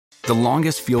The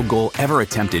longest field goal ever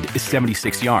attempted is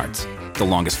 76 yards. The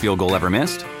longest field goal ever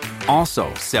missed? Also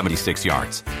 76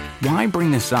 yards. Why bring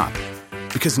this up?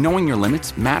 Because knowing your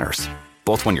limits matters,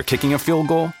 both when you're kicking a field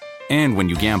goal and when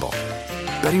you gamble.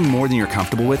 Betting more than you're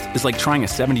comfortable with is like trying a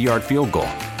 70-yard field goal.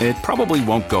 It probably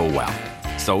won't go well.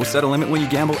 So set a limit when you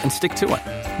gamble and stick to it.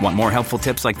 Want more helpful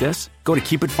tips like this? Go to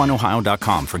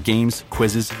keepitfunohio.com for games,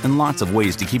 quizzes, and lots of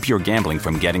ways to keep your gambling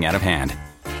from getting out of hand.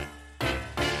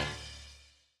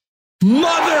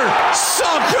 Mother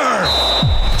Soccer.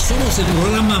 Somos el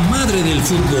programa madre del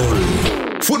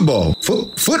fútbol.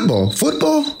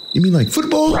 Football? You mean like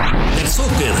football? El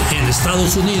soccer en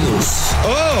Estados Unidos.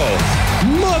 Oh,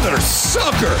 Mother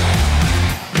Soccer.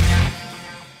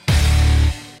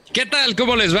 ¿Qué tal?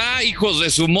 ¿Cómo les va, hijos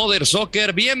de su Mother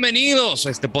Soccer? Bienvenidos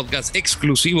a este podcast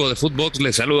exclusivo de Footbox.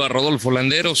 Les saluda Rodolfo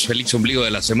Landeros. Feliz ombligo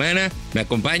de la semana. Me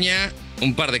acompaña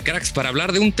un par de cracks para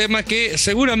hablar de un tema que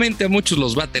seguramente a muchos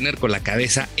los va a tener con la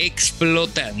cabeza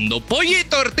explotando.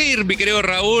 Pollito Ortiz, mi querido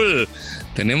Raúl.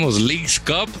 Tenemos Leagues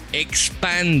Cup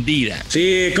expandida.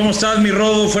 Sí, ¿cómo estás, mi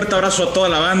Rodo? Fuerte abrazo a toda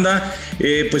la banda.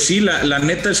 Pues sí, la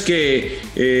neta es que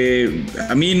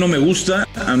a mí no me gusta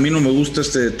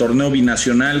este torneo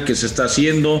binacional que se está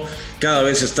haciendo. Cada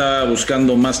vez se está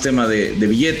buscando más tema de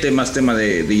billete, más tema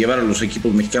de llevar a los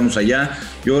equipos mexicanos allá.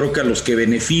 Yo creo que a los que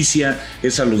beneficia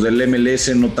es a los del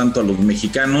MLS, no tanto a los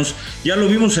mexicanos. Ya lo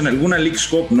vimos en alguna Leagues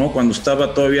Cup, ¿no? Cuando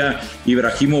estaba todavía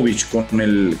Ibrahimovic con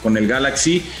el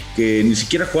Galaxy, que ni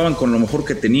siquiera jugaban con lo mejor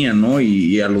que tenían, ¿no?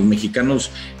 Y a los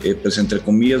mexicanos, pues entre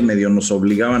comillas, medio nos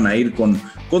obligaban a ir con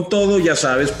todo, ya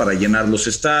sabes, para llenar los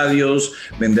estadios,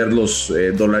 vender los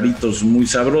dolaritos muy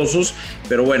sabrosos.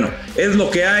 Pero bueno, es lo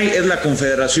que hay, es la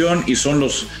confederación y son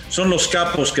los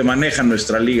capos que manejan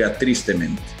nuestra liga,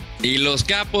 tristemente. Y los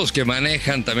capos que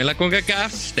manejan también la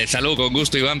CONCACAF, te saludo con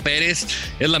gusto, Iván Pérez,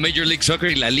 es la Major League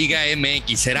Soccer y la Liga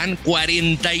MX. Serán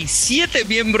 47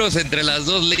 miembros entre las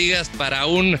dos ligas para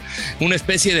una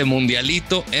especie de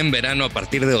mundialito en verano a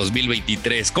partir de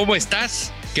 2023. ¿Cómo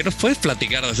estás? ¿Qué nos puedes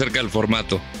platicar acerca del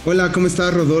formato? Hola, ¿cómo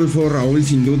estás, Rodolfo? Raúl,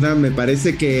 sin duda, me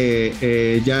parece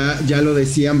que ya lo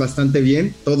decían bastante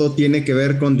bien. Todo tiene que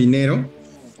ver con dinero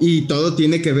y todo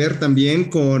tiene que ver también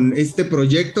con este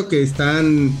proyecto que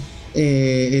están...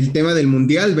 el tema del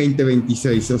Mundial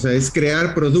 2026, o sea, es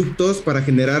crear productos para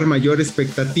generar mayor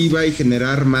expectativa y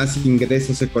generar más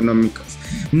ingresos económicos.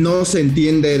 No se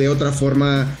entiende de otra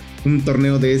forma un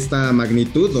torneo de esta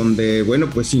magnitud, donde, bueno,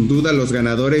 pues sin duda los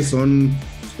ganadores son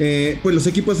pues los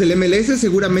equipos del MLS.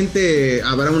 Seguramente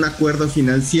habrá un acuerdo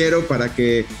financiero para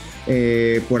que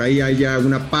por ahí haya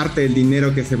una parte del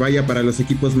dinero que se vaya para los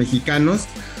equipos mexicanos.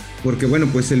 Porque bueno,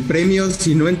 pues el premio,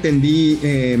 si no entendí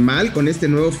mal con este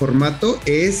nuevo formato,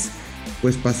 es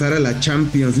pues pasar a la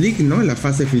Champions League, ¿no? La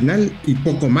fase final y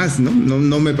poco más, ¿no?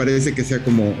 No me parece que sea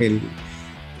como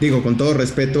digo, con todo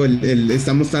respeto,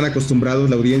 estamos tan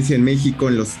acostumbrados, la audiencia en México,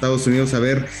 en los Estados Unidos, a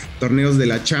ver torneos de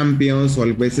la Champions o a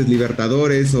veces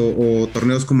Libertadores o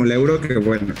torneos como el Euro, que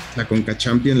bueno, la Conca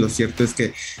Champions, lo cierto es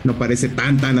que no parece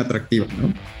tan atractiva,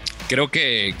 ¿no? Creo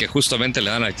que justamente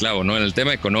le dan al clavo, ¿no? En el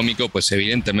tema económico, pues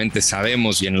evidentemente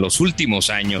sabemos, y en los últimos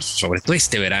años, sobre todo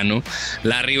este verano,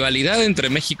 la rivalidad entre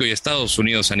México y Estados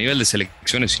Unidos a nivel de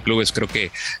selecciones y clubes creo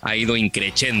que ha ido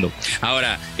increciendo.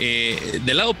 Ahora,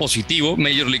 del lado positivo,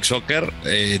 Major League Soccer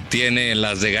tiene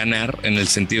las de ganar en el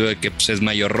sentido de que pues, es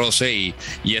mayor roce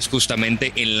y es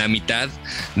justamente en la mitad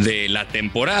de la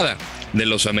temporada de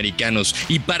los americanos.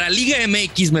 Y para Liga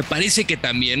MX me parece que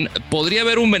también podría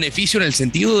haber un beneficio en el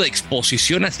sentido de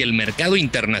exposición hacia el mercado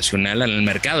internacional, al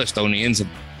mercado estadounidense,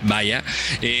 vaya,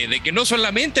 de que no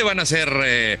solamente van a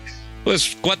ser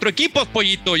pues 4 equipos,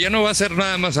 Pollito, ya no va a ser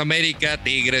nada más América,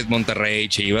 Tigres, Monterrey,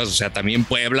 Chivas, o sea, también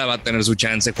Puebla va a tener su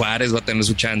chance, Juárez va a tener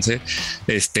su chance,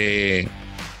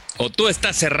 o tú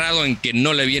estás cerrado en que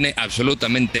no le viene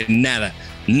absolutamente nada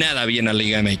bien a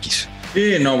Liga MX.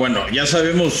 Sí, no, bueno, ya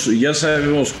sabemos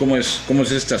cómo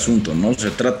es este asunto, ¿no? Se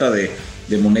trata de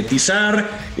monetizar.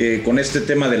 Con este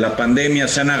tema de la pandemia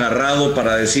se han agarrado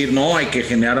para decir, no, hay que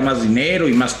generar más dinero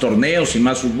y más torneos y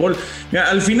más fútbol.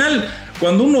 Mira, al final,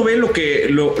 cuando uno ve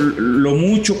lo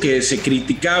mucho que se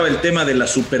criticaba el tema de la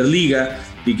Superliga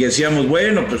y que decíamos,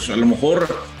 bueno, pues a lo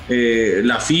mejor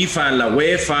la FIFA, la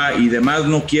UEFA y demás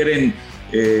no quieren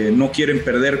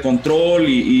perder control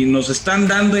y nos están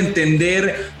dando a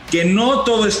entender que no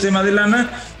todo es tema de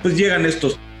lana, pues llegan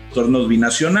estos torneos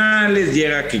binacionales,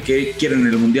 llega que quieren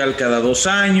el Mundial cada 2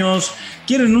 años,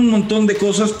 quieren un montón de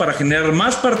cosas para generar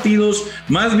más partidos,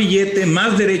 más billete,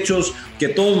 más derechos, que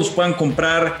todos los puedan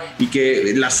comprar y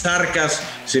que las arcas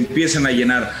se empiecen a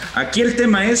llenar. Aquí el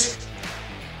tema es,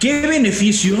 ¿qué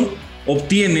beneficio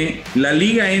obtiene la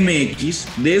Liga MX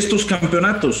de estos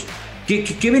campeonatos?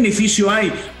 ¿Qué beneficio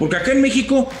hay? Porque acá en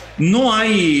México no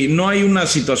hay una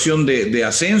situación de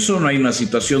ascenso, no hay una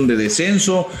situación de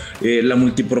descenso, la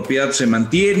multipropiedad se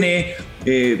mantiene,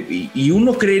 y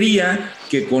uno creería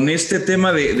que con este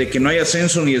tema de que no hay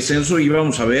ascenso ni descenso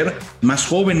íbamos a ver más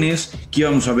jóvenes, que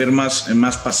íbamos a ver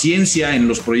más paciencia en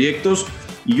los proyectos,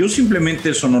 y yo simplemente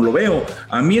eso no lo veo.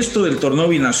 A mí esto del torneo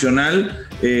binacional,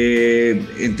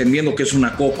 entendiendo que es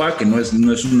una copa, que no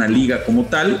es una liga como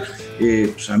tal,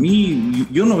 pues a mí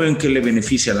yo no veo en qué le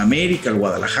beneficia al América, al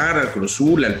Guadalajara, al Cruz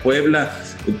Azul, al Puebla.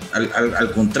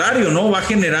 Al contrario, ¿no? Va a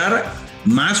generar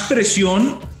más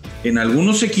presión en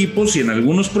algunos equipos y en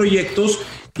algunos proyectos,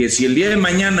 que si el día de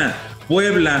mañana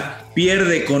Puebla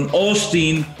pierde con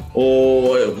Austin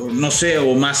o no sé,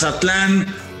 o Mazatlán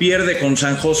pierde con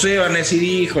San José, van a decir,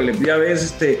 híjole, ya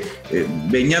ves,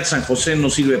 Beñat San José no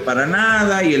sirve para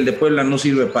nada y el de Puebla no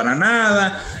sirve para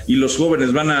nada, y los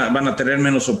jóvenes van a tener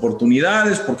menos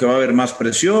oportunidades porque va a haber más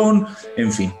presión,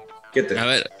 en fin. A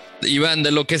ver, Iván,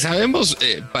 de lo que sabemos,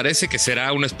 parece que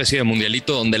será una especie de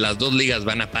mundialito donde las dos ligas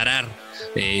van a parar.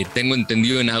 Tengo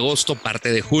entendido en agosto,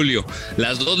 parte de julio.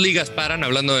 Las dos ligas paran,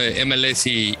 hablando de MLS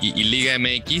y Liga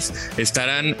MX,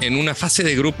 estarán en una fase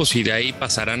de grupos y de ahí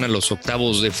pasarán a los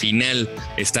octavos de final.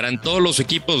 Estarán todos los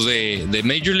equipos de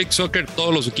Major League Soccer,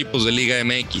 todos los equipos de Liga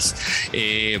MX.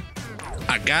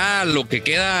 Acá lo que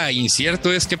queda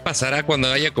incierto es qué pasará cuando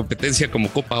haya competencia como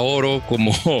Copa Oro,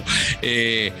 como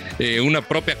una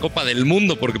propia Copa del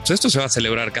Mundo, porque pues esto se va a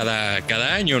celebrar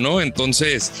cada año, ¿no?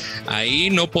 Entonces ahí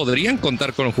no podrían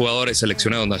contar con jugadores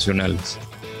seleccionados nacionales.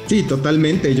 Sí,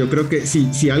 totalmente. Yo creo que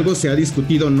si algo se ha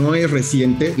discutido no es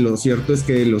reciente. Lo cierto es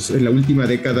que en la última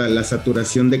década la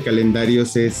saturación de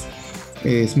calendarios es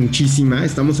muchísima.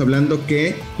 Estamos hablando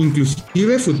que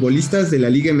inclusive futbolistas de la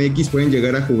Liga MX pueden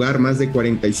llegar a jugar más de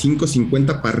 45,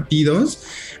 50 partidos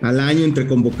al año entre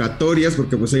convocatorias,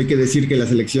 porque pues hay que decir que la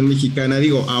selección mexicana,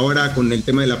 ahora con el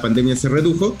tema de la pandemia se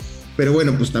redujo, pero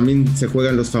bueno, pues también se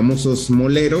juegan los famosos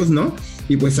moleros, ¿no?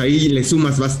 Y pues ahí le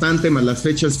sumas bastante, más las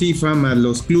fechas FIFA, más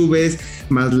los clubes,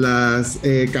 más las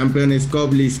Campeones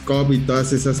Cup, League Cup y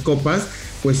todas esas copas,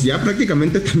 pues ya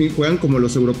prácticamente también juegan como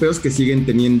los europeos, que siguen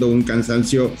teniendo un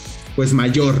cansancio pues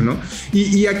mayor, ¿no?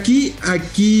 Y aquí,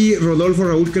 Rodolfo,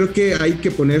 Raúl, creo que hay que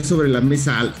poner sobre la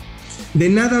mesa algo. De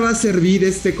nada va a servir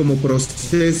como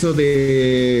proceso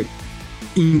de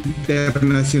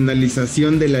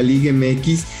internacionalización de la Liga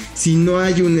MX si no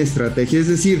hay una estrategia. Es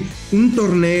decir, un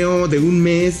torneo de un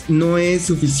mes no es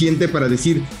suficiente para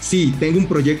decir, sí, tengo un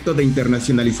proyecto de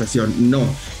internacionalización. No.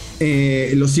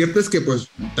 Lo cierto es que pues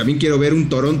también quiero ver un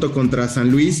Toronto contra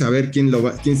San Luis, a ver quién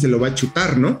se lo va a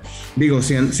chutar, ¿no?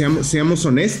 Seamos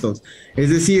honestos. Es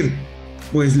decir,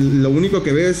 pues lo único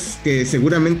que veo es que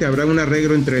seguramente habrá un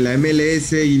arreglo entre la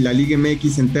MLS y la Liga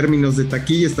MX en términos de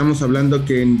taquilla. Estamos hablando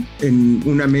que en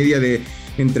una media de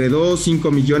entre 2 y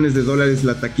 5 millones de dólares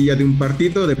la taquilla de un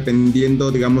partido, dependiendo,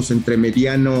 digamos, entre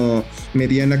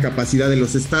mediana capacidad de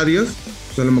los estadios.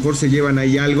 Pues a lo mejor se llevan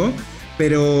ahí algo.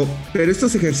 Pero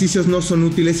estos ejercicios no son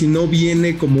útiles si no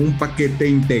viene como un paquete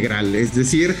integral, es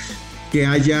decir, que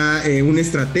haya una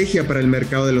estrategia para el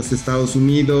mercado de los Estados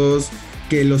Unidos,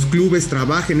 que los clubes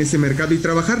trabajen ese mercado, y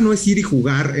trabajar no es ir y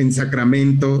jugar en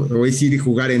Sacramento o es ir y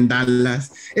jugar en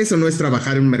Dallas. Eso no es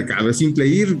trabajar en un mercado, es simple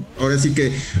ir, ahora sí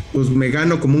que pues me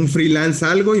gano como un freelance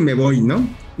algo y me voy, ¿no?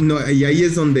 Y ahí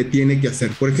es donde tiene que hacer.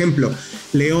 Por ejemplo,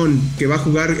 León, que va a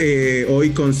jugar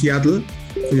hoy con Seattle,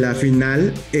 la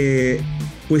final,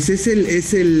 pues es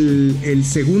el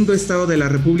segundo estado de la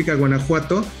República de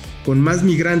Guanajuato con más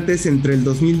migrantes entre el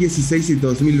 2016 y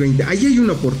 2020. Ahí hay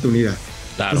una oportunidad.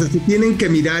 Claro. O sea, se tienen que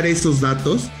mirar esos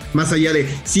datos, más allá de,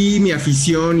 sí, mi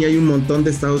afición y hay un montón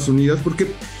de Estados Unidos, porque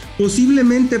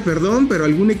posiblemente, pero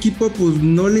algún equipo pues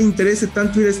no le interese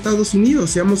tanto ir a Estados Unidos,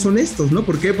 seamos honestos, ¿no?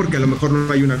 ¿Por qué? Porque a lo mejor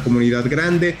no hay una comunidad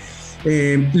grande.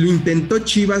 Lo intentó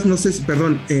Chivas, no sé si,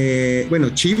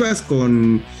 Chivas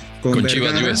con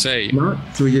Chivas USA, ¿no?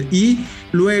 Y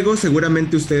luego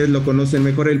seguramente ustedes lo conocen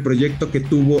mejor, el proyecto que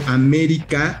tuvo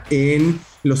América en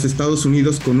los Estados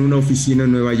Unidos con una oficina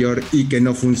en Nueva York y que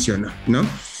no funcionó, ¿no?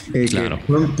 Claro.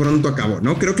 Que pronto acabó,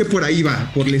 ¿no? Creo que por ahí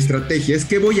va, por la estrategia. Es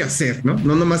qué voy a hacer, ¿no?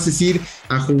 No nomás es ir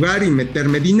a jugar y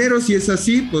meterme dinero. Si es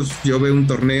así, pues yo veo un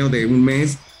torneo de un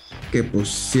mes que, pues,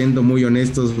 siendo muy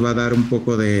honestos, va a dar un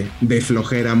poco de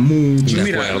flojera.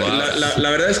 Mira,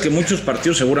 la verdad es que muchos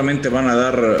partidos seguramente van a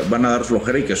dar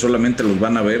flojera y que solamente los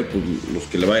van a ver pues, los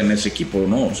que le vayan a ese equipo,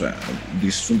 ¿no? O sea,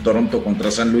 dices un Toronto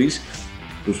contra San Luis,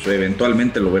 pues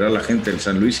eventualmente lo verá la gente del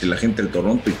San Luis y la gente del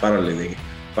Toronto y párale de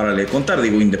contar.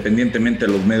 Digo, independientemente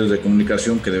de los medios de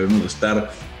comunicación que debemos de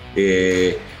estar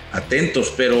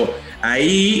atentos, pero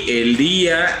ahí el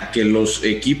día que los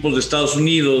equipos de Estados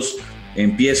Unidos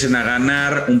empiecen a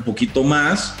ganar un poquito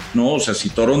más, ¿no? O sea, si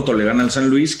Toronto le gana al San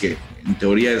Luis, que en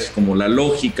teoría es como la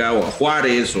lógica, o a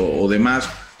Juárez o demás,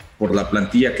 por la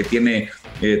plantilla que tiene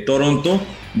Toronto,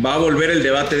 va a volver el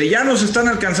debate de ya nos están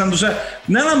alcanzando. O sea,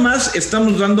 nada más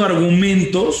estamos dando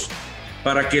argumentos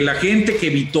para que la gente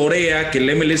que vitorea que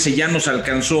el MLS ya nos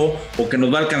alcanzó o que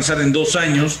nos va a alcanzar en 2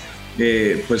 años,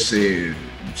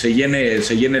 se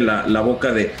llene la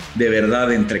boca de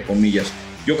verdad, entre comillas.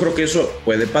 Yo creo que eso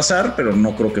puede pasar, pero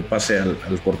no creo que pase al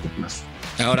corto plazo.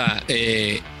 Ahora,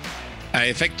 a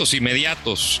efectos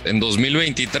inmediatos, en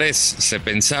 2023 se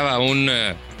pensaba un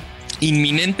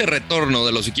inminente retorno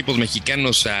de los equipos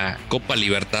mexicanos a Copa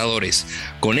Libertadores,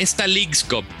 con esta Leagues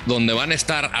Cup, donde van a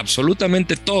estar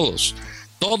absolutamente todos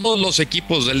los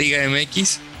equipos de Liga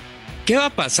MX. ¿Qué va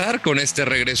a pasar con este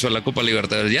regreso a la Copa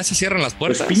Libertadores? ¿Ya se cierran las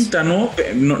puertas? Pues pinta, ¿no?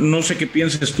 No sé qué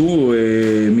pienses tú,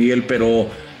 Miguel, pero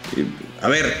a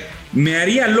ver, me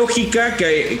haría lógica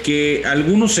que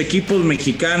algunos equipos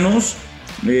mexicanos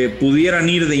pudieran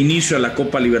ir de inicio a la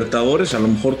Copa Libertadores. A lo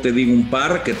mejor te digo un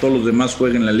par, que todos los demás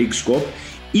jueguen la Leagues Cup,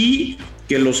 y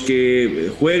que los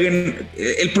que jueguen...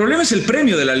 El problema es el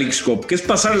premio de la Leagues Cup, que es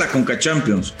pasar a la Conca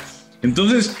Champions.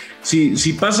 Entonces,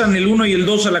 si pasan el 1 y el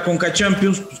 2 a la Conca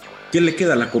Champions, pues, ¿qué le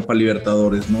queda a la Copa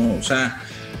Libertadores, no? O sea,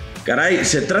 caray,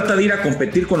 se trata de ir a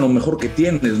competir con lo mejor que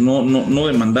tienes, no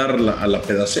de mandar a la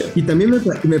pedacera. Y también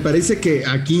me parece que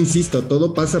aquí, insisto,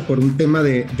 todo pasa por un tema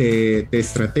de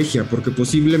estrategia, porque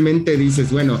posiblemente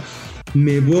dices, bueno,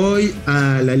 me voy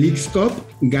a la Leagues Cup,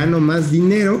 gano más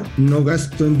dinero, no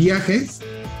gasto en viajes,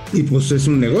 y pues es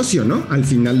un negocio, ¿no? Al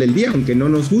final del día, aunque no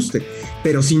nos guste.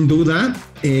 Pero sin duda,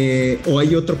 o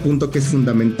hay otro punto que es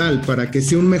fundamental, para que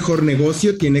sea un mejor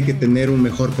negocio tiene que tener un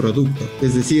mejor producto.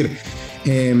 Es decir,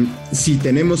 si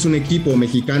tenemos un equipo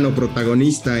mexicano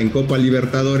protagonista en Copa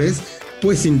Libertadores,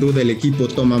 pues sin duda el equipo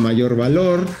toma mayor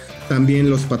valor, también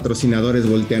los patrocinadores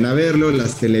voltean a verlo,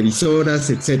 las televisoras,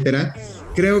 etcétera.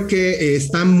 Creo que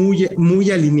está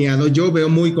muy alineado. Yo veo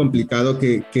muy complicado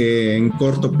que en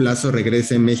corto plazo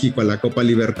regrese México a la Copa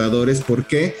Libertadores. ¿Por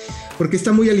qué? Porque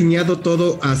está muy alineado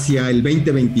todo hacia el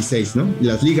 2026, ¿no?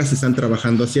 Las ligas están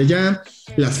trabajando hacia allá,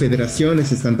 las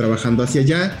federaciones están trabajando hacia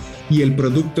allá, y el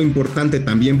producto importante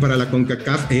también para la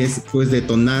CONCACAF es pues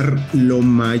detonar lo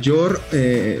mayor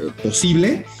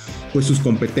posible pues sus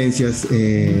competencias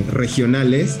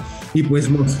regionales, y pues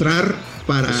mostrar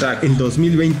para el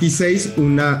 2026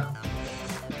 una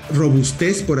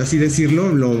robustez, por así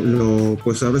decirlo,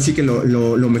 pues ahora sí que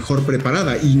lo mejor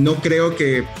preparada. Y no creo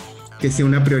que sea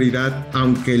una prioridad,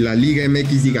 aunque la Liga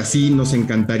MX diga sí, nos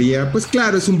encantaría. Pues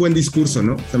claro, es un buen discurso,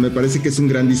 ¿no? O sea, me parece que es un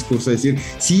gran discurso decir,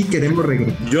 sí, queremos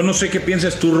regresar. Yo no sé qué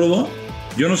piensas tú, Rodo,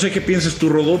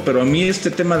 pero a mí este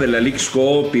tema de la Leagues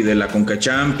Cup y de la Conca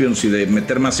Champions y de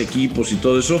meter más equipos y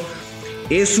todo eso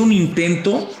es un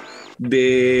intento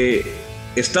de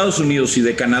Estados Unidos y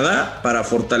de Canadá para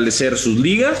fortalecer sus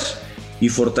ligas y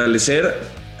fortalecer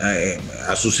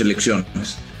a sus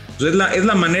selecciones. Entonces es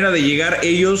la manera de llegar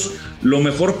ellos lo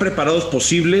mejor preparados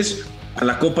posibles a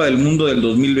la Copa del Mundo del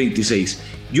 2026.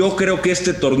 Yo creo que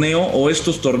este torneo o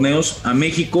estos torneos a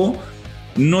México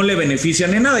no le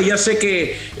benefician en nada. Ya sé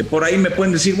que por ahí me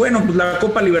pueden decir, bueno, pues la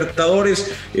Copa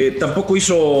Libertadores tampoco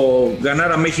hizo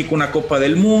ganar a México una Copa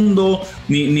del Mundo,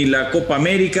 ni la Copa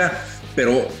América,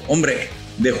 pero hombre,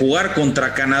 de jugar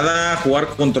contra Canadá, jugar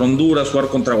contra Honduras, jugar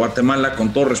contra Guatemala,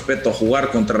 con todo respeto, a jugar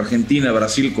contra Argentina,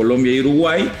 Brasil, Colombia y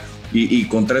Uruguay, y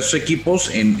contra esos equipos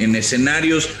en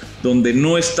escenarios donde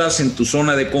no estás en tu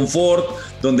zona de confort,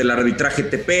 donde el arbitraje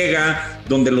te pega,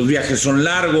 donde los viajes son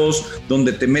largos,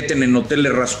 donde te meten en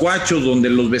hoteles rascuachos, donde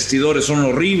los vestidores son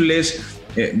horribles.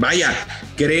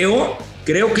 Creo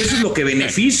que eso es lo que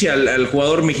beneficia al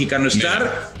jugador mexicano,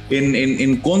 estar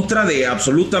en contra de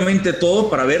absolutamente todo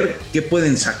para ver qué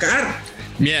pueden sacar.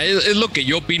 Mira, es lo que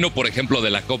yo opino, por ejemplo,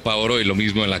 de la Copa Oro, y lo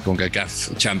mismo en la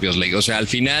CONCACAF Champions League. O sea, al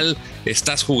final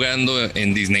estás jugando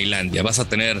en Disneylandia, vas a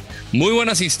tener muy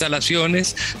buenas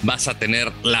instalaciones, vas a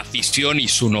tener la afición y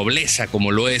su nobleza,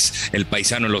 como lo es el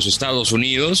paisano en los Estados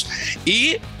Unidos,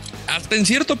 y hasta en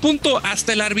cierto punto,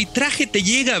 hasta el arbitraje te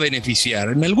llega a beneficiar.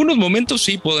 En algunos momentos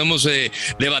sí podemos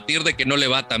debatir de que no le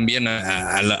va tan bien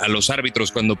a los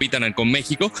árbitros cuando pitan con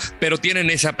México, pero tienen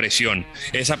esa presión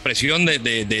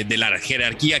de la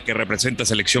jerarquía que representa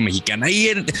selección mexicana. Y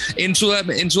en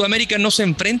Sudamérica no se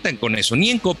enfrentan con eso, ni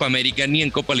en Copa América, ni en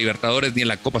Copa Libertadores, ni en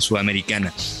la Copa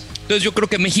Sudamericana. Entonces yo creo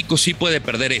que México sí puede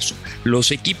perder eso.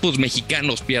 Los equipos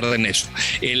mexicanos pierden eso.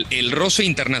 El roce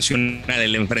internacional,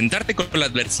 el enfrentarte con la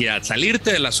adversidad,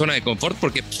 salirte de la zona de confort,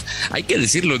 porque pues, hay que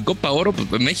decirlo, en Copa Oro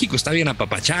pues, México está bien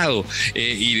apapachado.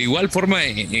 Y de igual forma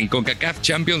en CONCACAF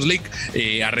Champions League,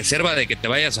 a reserva de que te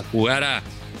vayas a jugar a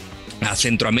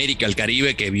Centroamérica, al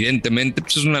Caribe, que evidentemente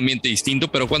pues, es un ambiente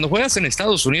distinto, pero cuando juegas en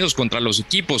Estados Unidos contra los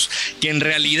equipos que en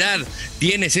realidad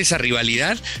tienes esa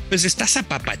rivalidad, pues estás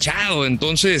apapachado.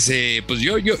 Entonces, pues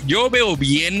yo veo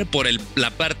bien por la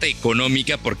parte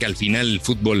económica, porque al final el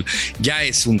fútbol ya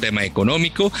es un tema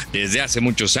económico desde hace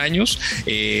muchos años.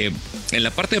 En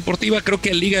la parte deportiva creo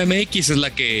que Liga MX es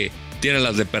la que tiene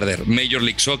las de perder. Major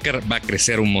League Soccer va a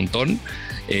crecer un montón.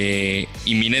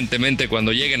 Inminentemente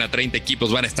cuando lleguen a 30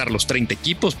 equipos van a estar los 30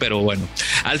 equipos, pero bueno,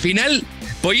 al final,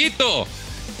 Pollito,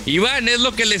 Iván, es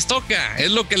lo que les toca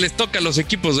a los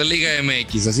equipos de Liga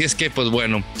MX, así es que pues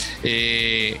bueno,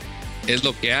 es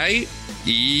lo que hay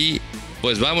y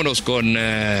pues vámonos con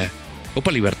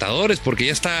Copa Libertadores, porque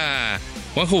ya está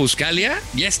Juanjo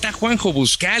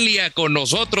Buscalia con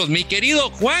nosotros, mi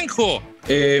querido Juanjo.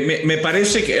 Me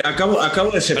parece que acabo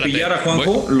de cepillar a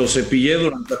Juanjo, lo cepillé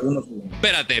durante algunos segundos.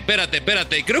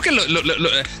 Espérate. Creo que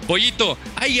Pollito,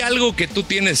 hay algo que tú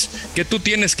tienes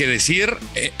que decir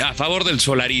a favor del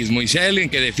solarismo. Y si hay alguien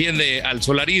que defiende al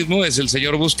solarismo es el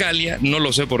señor Buscalia. No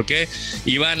lo sé por qué.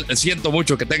 Iván, siento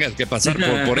mucho que tengas que pasar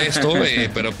por esto,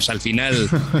 pero pues al final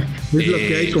es lo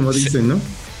que hay, como dicen, ¿no?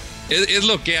 Es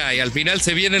lo que hay. Al final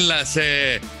se vienen las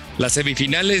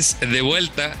semifinales de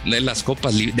vuelta de la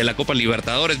Copa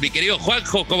Libertadores. Mi querido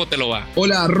Juanjo, ¿cómo te lo va?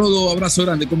 Hola, Rodo, abrazo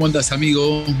grande, ¿cómo andas,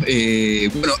 amigo?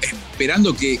 Bueno,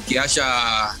 esperando que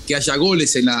haya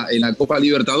goles en la Copa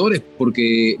Libertadores,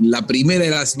 porque la primera de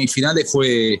las semifinales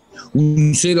fue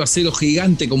un 0-0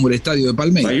 gigante como el estadio de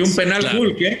Palmeiras. Hay un penal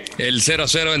Hulk, ¿eh? El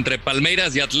 0-0 entre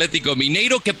Palmeiras y Atlético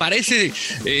Mineiro, que parece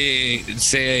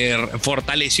se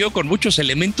fortaleció con muchos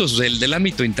elementos del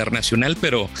ámbito internacional,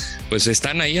 pero pues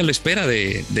están ahí a la espera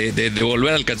de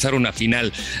volver a alcanzar una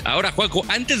final. Ahora, Juanjo,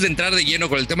 antes de entrar de lleno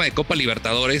con el tema de Copa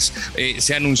Libertadores,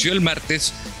 se anunció el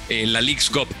martes la Leagues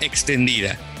Cup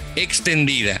extendida.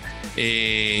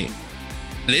 De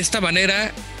esta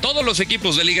manera, todos los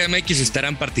equipos de Liga MX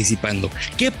estarán participando.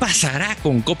 ¿Qué pasará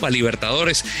con Copa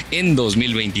Libertadores en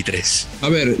 2023? A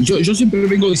ver, yo siempre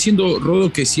vengo diciendo,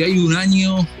 Rodo, que si hay un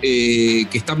año que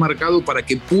está marcado para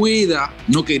que pueda,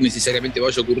 no que necesariamente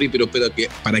vaya a ocurrir, pero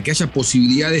para que haya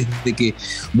posibilidades de que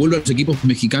vuelvan los equipos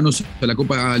mexicanos a la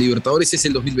Copa Libertadores, es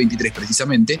el 2023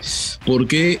 precisamente,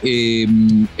 porque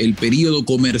el periodo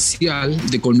comercial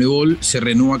de Conmebol se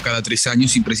renueva cada 3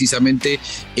 años y precisamente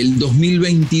el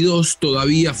 2022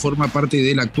 todavía forma parte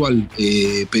del actual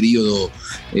periodo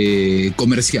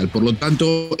comercial. Por lo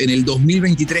tanto, en el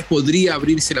 2023 podría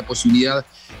abrirse la posibilidad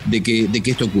de que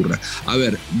esto ocurra. A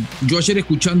ver, yo ayer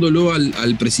escuchándolo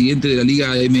al presidente de la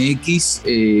Liga MX,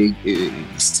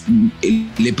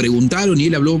 le preguntaron y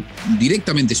él habló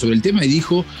directamente sobre el tema y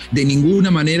dijo, de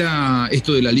ninguna manera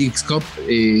esto de la Leagues Cup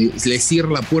le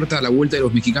cierra la puerta a la vuelta de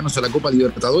los mexicanos a la Copa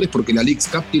Libertadores, porque la Leagues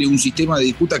Cup tiene un sistema de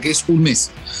disputa que es un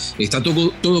mes. Está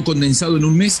todo condensado en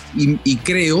un mes y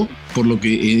creo, por lo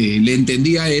que le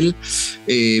entendí a él,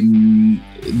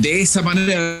 de esa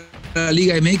manera la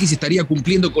Liga MX estaría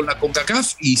cumpliendo con la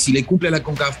CONCACAF, y si le cumple a la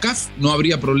CONCACAF no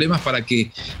habría problemas para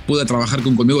que pueda trabajar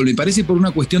con Conmebol. Me parece por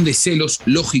una cuestión de celos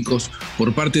lógicos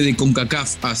por parte de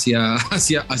CONCACAF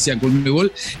hacia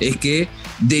Conmebol, es que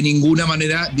de ninguna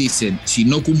manera dicen, si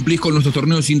no cumplís con nuestros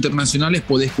torneos internacionales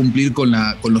podés cumplir con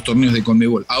los torneos de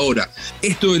Conmebol. Ahora,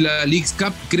 esto de la Leagues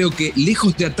Cup creo que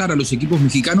lejos de atar a los equipos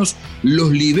mexicanos,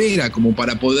 los libera como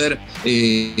para poder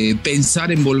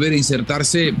pensar en volver a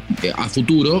insertarse a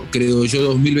futuro, creo yo,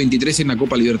 2023 en la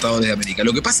Copa Libertadores de América.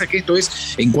 Lo que pasa es que esto es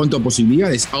en cuanto a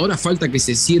posibilidades. Ahora falta que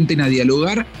se sienten a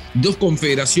dialogar dos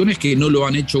confederaciones que no lo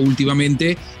han hecho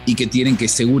últimamente y que tienen que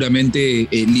seguramente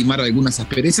limar algunas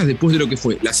asperezas después de lo que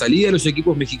fue la salida de los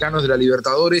equipos mexicanos de la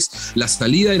Libertadores, la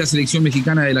salida de la selección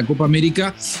mexicana de la Copa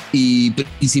América y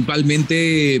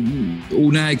principalmente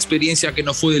una experiencia que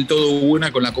no fue del todo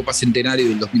buena con la Copa Centenario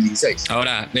del 2016.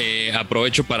 Ahora,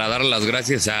 aprovecho para dar las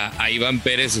gracias a Iván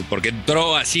Pérez, porque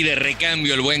entró así de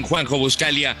recambio el buen Juanjo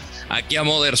Buscalia aquí a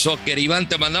Mother Soccer. Iván,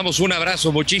 te mandamos un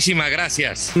abrazo, muchísimas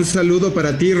gracias. Un saludo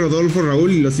para ti, Rodolfo,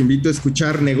 Raúl, y los invito a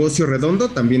escuchar Negocio Redondo,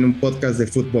 también un podcast de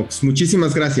Footbox.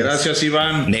 Muchísimas gracias. Gracias,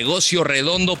 Iván. Negocio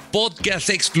Redondo, podcast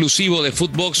exclusivo de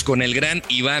Footbox con el gran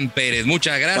Iván Pérez.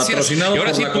 Muchas gracias. Patrocinado y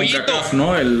ahora por sí, la Pollito, CONCACAF,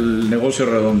 ¿no? El Negocio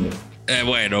Redondo.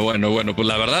 Bueno, pues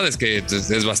la verdad es que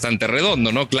es bastante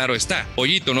redondo, ¿no? Claro está.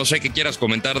 Pollito, no sé qué quieras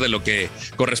comentar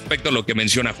con respecto a lo que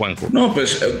menciona Juanjo. No,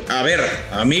 pues a ver,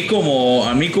 a mí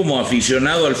como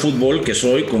aficionado al fútbol, que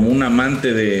soy como un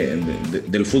amante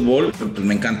del fútbol, pues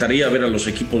me encantaría ver a los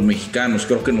equipos mexicanos.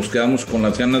 Creo que nos quedamos con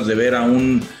las ganas de ver a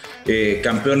un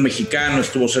campeón mexicano.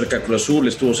 Estuvo cerca Cruz Azul,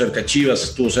 estuvo cerca Chivas,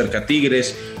 estuvo cerca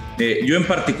Tigres. Yo en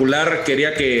particular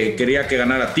quería que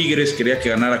ganara Tigres, quería que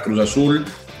ganara Cruz Azul.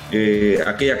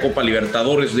 Aquella Copa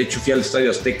Libertadores, de hecho fui al Estadio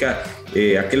Azteca,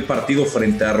 aquel partido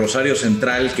frente a Rosario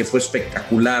Central que fue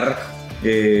espectacular,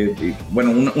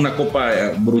 bueno, una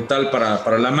copa brutal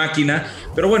para la máquina,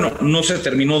 pero bueno, no se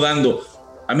terminó dando.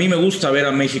 A mí me gusta ver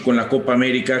a México en la Copa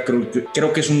América,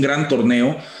 creo que es un gran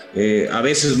torneo, a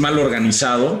veces mal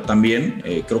organizado también,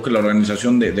 creo que la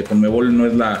organización de Conmebol no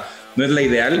es la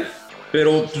ideal,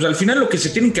 pero pues, al final lo que se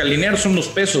tienen que alinear son los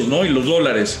pesos, ¿no? Y los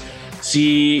dólares.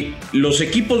 Si los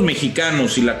equipos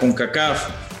mexicanos y la CONCACAF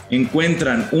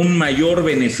encuentran un mayor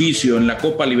beneficio en la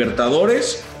Copa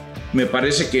Libertadores, me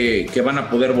parece que van a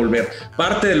poder volver.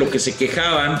 Parte de lo que se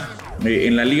quejaban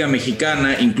en la Liga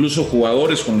Mexicana, incluso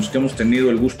jugadores con los que hemos tenido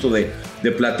el gusto de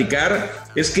platicar,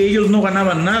 es que ellos no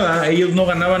ganaban nada, ellos no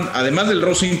ganaban, además del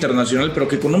roce internacional, pero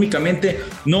que económicamente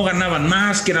no ganaban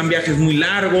más, que eran viajes muy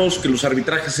largos, que los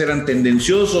arbitrajes eran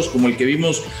tendenciosos, como el que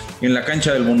vimos en la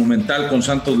cancha del Monumental con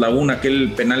Santos Laguna,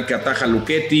 aquel penal que ataja a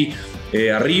Luchetti,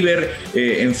 a River,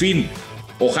 en fin.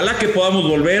 Ojalá que podamos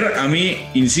volver. A mí,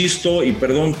 insisto, y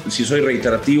perdón si soy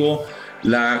reiterativo,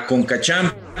 la Conca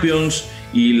Champions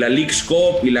y la Leagues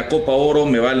Cup y la Copa Oro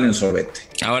me valen sorbete.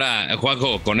 Ahora,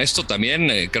 Juanjo, con esto también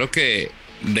creo que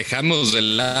dejamos de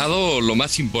lado lo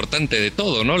más importante de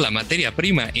todo, ¿no? La materia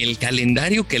prima, el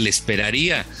calendario que le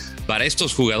esperaría para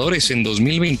estos jugadores en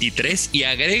 2023 y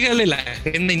agrégale la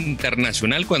agenda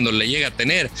internacional cuando le llega a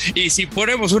tener. Y si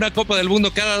ponemos una Copa del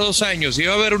Mundo cada 2 años y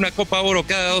va a haber una Copa Oro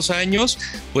cada 2 años,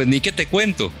 pues ni qué te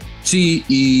cuento. Sí,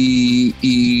 y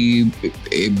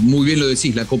muy bien lo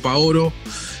decís, la Copa Oro,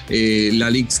 la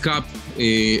Leagues Cup,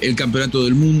 el Campeonato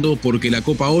del Mundo, porque la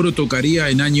Copa Oro tocaría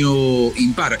en año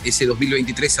impar. Ese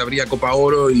 2023 habría Copa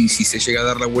Oro y si se llega a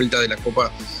dar la vuelta de la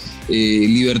Copa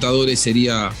Libertadores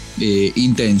sería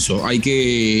intenso. Hay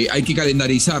que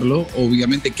calendarizarlo,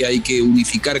 obviamente que hay que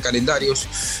unificar calendarios.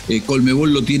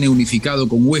 Conmebol lo tiene unificado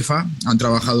con UEFA, han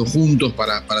trabajado juntos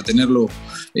para tenerlo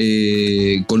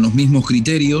con los mismos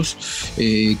criterios.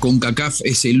 CONCACAF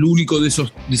es el único de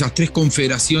esas 3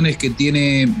 confederaciones que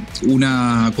tiene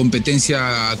una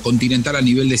competencia continental a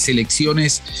nivel de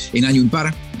selecciones en año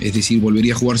impar, es decir,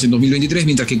 volvería a jugarse en 2023,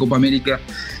 mientras que Copa América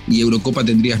y Eurocopa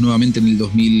tendrías nuevamente en el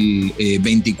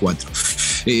 2024.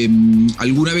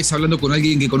 Alguna vez hablando con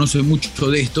alguien que conoce mucho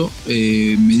de esto,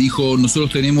 me dijo,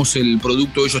 nosotros tenemos el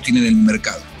producto, ellos tienen el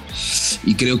mercado.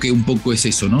 Y creo que un poco es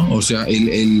eso, ¿no? O sea,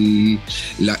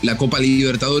 la Copa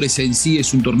Libertadores en sí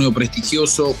es un torneo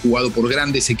prestigioso, jugado por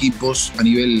grandes equipos a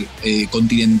nivel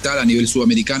continental, a nivel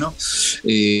sudamericano,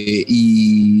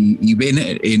 y ven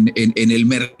en el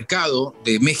mercado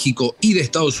de México y de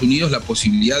Estados Unidos la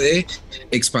posibilidad de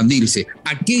expandirse.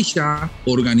 Aquella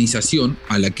organización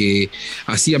a la que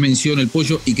hacía mención el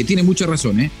Pollo, y que tiene mucha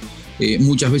razón,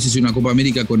 muchas veces una Copa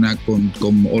América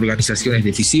con organizaciones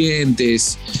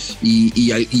deficientes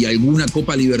y alguna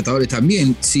Copa Libertadores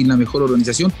también sin la mejor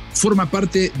organización, forma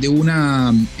parte de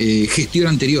una gestión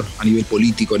anterior a nivel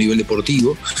político, a nivel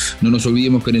deportivo. No nos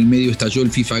olvidemos que en el medio estalló el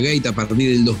FIFA Gate a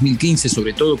partir del 2015,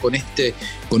 sobre todo con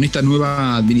esta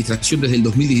nueva administración desde el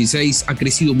 2016, ha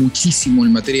crecido muchísimo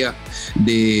en materia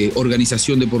de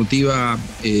organización deportiva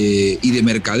y de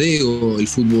mercadeo el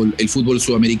fútbol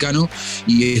sudamericano,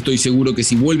 y estoy seguro que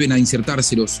si vuelven a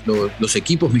insertarse los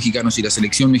equipos mexicanos y la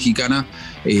selección mexicana,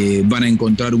 van a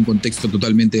encontrar un contexto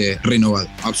totalmente renovado,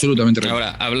 absolutamente renovado.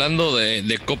 Ahora, hablando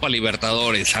de Copa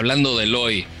Libertadores, hablando del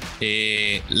hoy,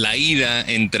 la ida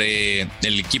entre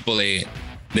el equipo de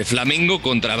Flamengo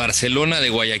contra Barcelona de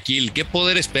Guayaquil, ¿qué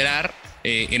poder esperar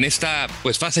en esta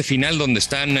pues fase final donde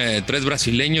están 3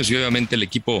 brasileños y obviamente el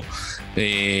equipo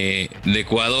de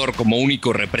Ecuador como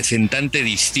único representante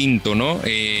distinto, ¿no?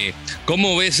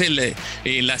 ¿Cómo ves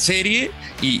la serie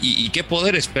y qué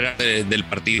poder esperar del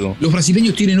partido? Los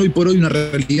brasileños tienen hoy por hoy una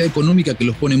realidad económica que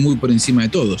los pone muy por encima de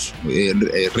todos.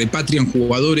 Repatrian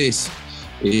jugadores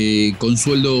con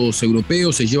sueldos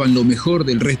europeos, se llevan lo mejor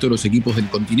del resto de los equipos del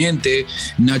continente.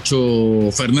 Nacho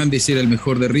Fernández era el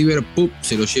mejor de River,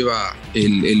 se lo lleva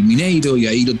el Mineiro y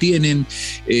ahí lo tienen.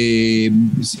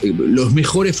 Los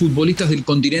mejores futbolistas del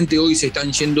continente hoy se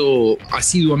están yendo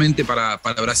asiduamente para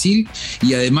Brasil,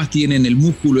 y además tienen el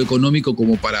músculo económico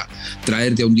como para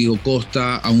traerte a un Diego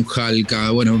Costa, a un Jalca,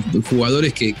 bueno,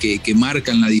 jugadores que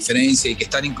marcan la diferencia y que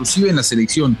están inclusive en la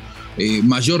selección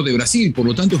mayor de Brasil. Por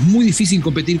lo tanto, es muy difícil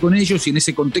competir con ellos, y en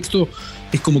ese contexto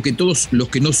es como que todos los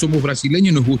que no somos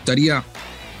brasileños nos gustaría,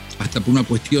 hasta por una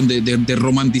cuestión de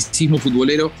romanticismo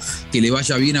futbolero, que le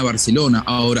vaya bien a Barcelona.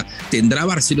 Ahora, ¿tendrá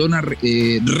Barcelona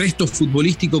resto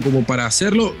futbolístico como para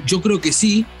hacerlo? Yo creo que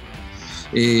sí.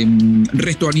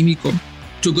 Resto anímico,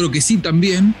 yo creo que sí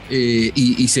también,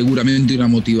 y seguramente una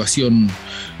motivación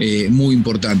muy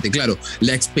importante. Claro,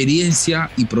 la experiencia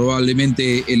y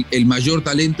probablemente el mayor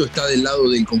talento está del lado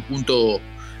del conjunto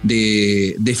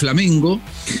de Flamengo.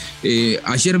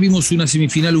 Ayer vimos una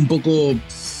semifinal un poco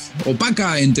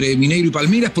opaca entre Mineiro y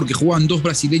Palmeiras, porque juegan dos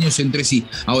brasileños entre sí.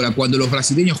 Ahora, cuando los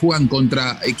brasileños juegan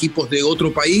contra equipos de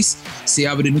otro país, se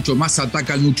abren mucho más,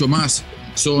 atacan mucho más,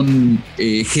 son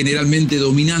generalmente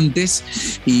dominantes,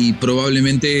 y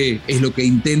probablemente es lo que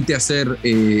intente hacer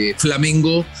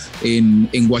Flamengo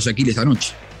en Guayaquil esta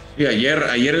noche. Sí,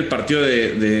 ayer el partido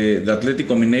de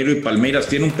Atlético Mineiro y Palmeiras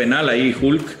tiene un penal ahí,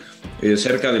 Hulk,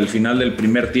 cerca del final del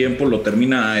primer tiempo, lo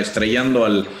termina estrellando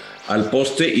al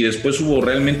poste, y después hubo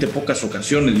realmente pocas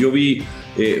ocasiones. Yo vi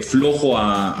flojo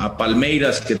a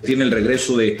Palmeiras, que tiene el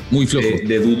regreso de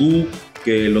Dudú,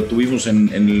 que lo tuvimos en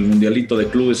el Mundialito de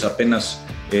Clubes apenas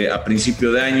a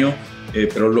principio de año,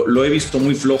 pero lo he visto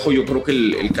muy flojo. Yo creo que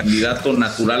el candidato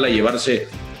natural a llevarse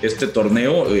este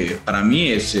torneo para mí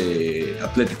es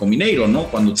Atlético Mineiro, ¿no?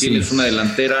 Cuando tienes una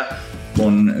delantera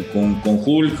con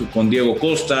Hulk, con Diego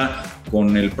Costa,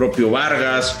 con el propio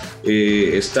Vargas,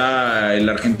 está el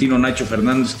argentino Nacho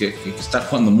Fernández, que está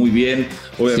jugando muy bien,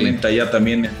 obviamente allá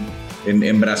también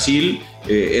en Brasil,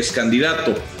 es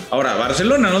candidato. Ahora,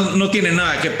 Barcelona no tiene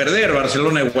nada que perder,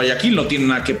 Barcelona de Guayaquil no tiene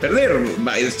nada que perder,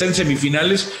 está en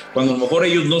semifinales, cuando a lo mejor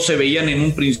ellos no se veían en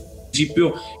un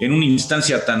principio en una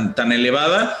instancia tan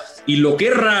elevada, y lo que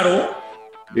es raro,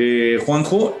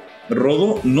 Juanjo,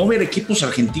 Rodo, no ver equipos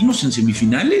argentinos en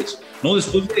semifinales, ¿no?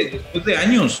 Después de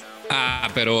años.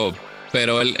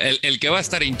 Pero el que va a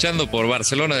estar hinchando por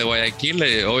Barcelona de Guayaquil,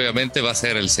 obviamente va a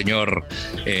ser el señor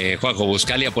Juanjo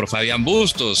Buscalia por Fabián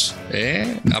Bustos.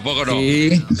 ¿A poco no?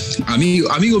 Sí,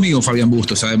 amigo mío Fabián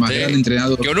Bustos, además, gran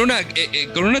entrenador. Con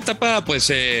una etapa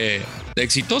pues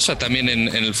exitosa también en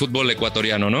el fútbol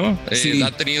ecuatoriano, ¿no? Sí.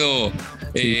 Ha tenido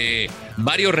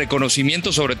varios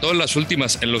reconocimientos, sobre todo en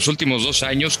los últimos 2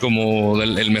 años, como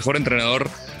el mejor entrenador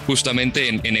justamente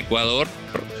en Ecuador.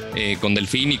 Con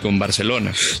Delfín y con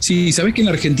Barcelona. Sí, sabés que en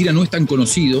la Argentina no es tan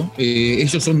conocido.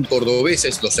 Ellos son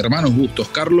cordobeses, los hermanos Bustos.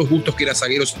 Carlos Bustos, que era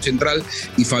zaguero central,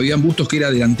 y Fabián Bustos, que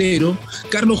era delantero.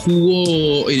 Carlos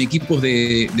jugó en equipos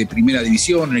de primera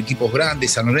división, en equipos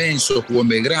grandes, San Lorenzo, jugó en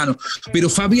Belgrano. Pero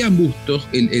Fabián Bustos,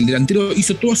 el delantero,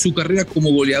 hizo toda su carrera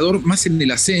como goleador, más en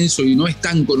el ascenso, y no es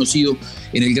tan conocido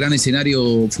en el gran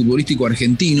escenario futbolístico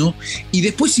argentino. Y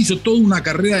después hizo toda una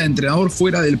carrera de entrenador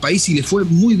fuera del país, y le fue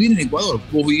muy bien en Ecuador.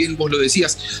 Vos lo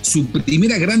decías, su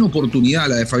primera gran oportunidad,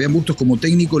 la de Fabián Bustos como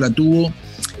técnico, la tuvo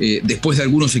después de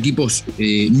algunos equipos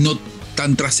no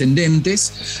tan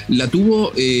trascendentes, la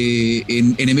tuvo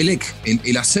en Emelec,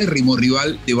 el acérrimo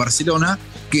rival de Barcelona,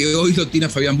 que hoy lo tiene a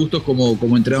Fabián Bustos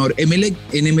como entrenador. En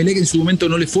Emelec en su momento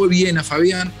no le fue bien a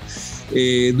Fabián,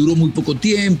 duró muy poco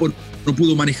tiempo, no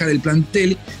pudo manejar el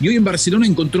plantel, y hoy en Barcelona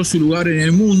encontró su lugar en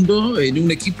el mundo, en un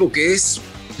equipo que es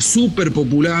súper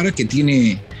popular, que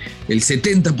tiene el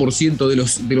 70%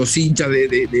 de los hinchas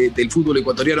del fútbol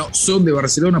ecuatoriano son de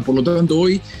Barcelona. Por lo tanto,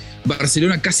 hoy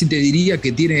Barcelona casi te diría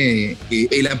que tiene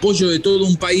el apoyo de todo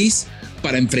un país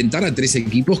para enfrentar a 3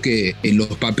 equipos que en los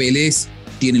papeles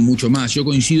tienen mucho más. Yo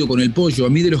coincido con el Pollo. A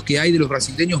mí, de los que hay de los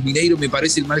brasileños, Mineiro me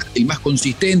parece el más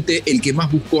consistente, el que más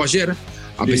buscó ayer,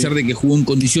 a pesar de que jugó en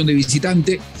condición de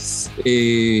visitante.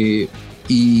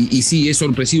 Y sí, es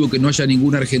sorpresivo que no haya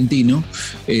ningún argentino.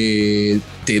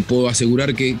 Te puedo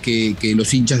asegurar que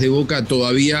los hinchas de Boca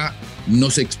todavía no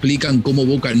se explican cómo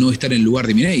Boca no está en el lugar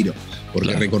de Mineiro. Porque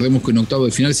claro, recordemos que en octavo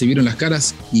de final se vieron las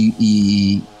caras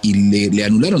y le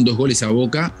anularon 2 goles a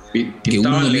Boca, que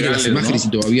uno mira las imágenes, ¿no?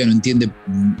 Y todavía no entiende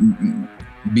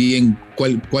bien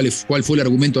cuál fue el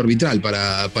argumento arbitral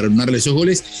para anullarle esos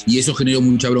goles, y eso generó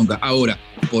mucha bronca. Ahora,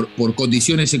 por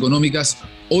condiciones económicas,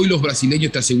 hoy los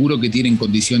brasileños te aseguro que tienen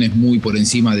condiciones muy por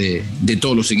encima de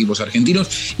todos los equipos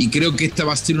argentinos, y creo que esta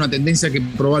va a ser una tendencia que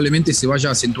probablemente se vaya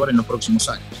a acentuar en los próximos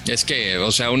años. Es que,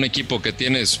 o sea, un equipo que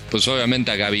tienes, pues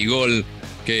obviamente a Gabigol,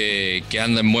 que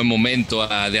anda en buen momento,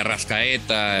 de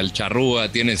Arrascaeta, el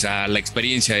Charrúa, tienes a la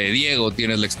experiencia de Diego,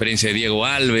 tienes la experiencia de Diego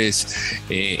Alves,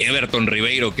 Everton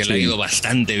Ribeiro, que le ha ido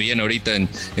bastante bien ahorita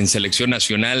en selección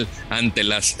nacional ante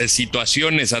las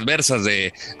situaciones adversas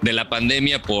de la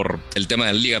pandemia por el tema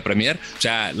de la Liga Premier. O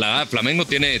sea, la Flamengo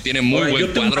tiene muy buen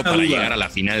cuadro para llegar a la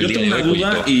final. Yo tengo una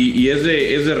duda y es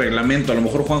de reglamento, a lo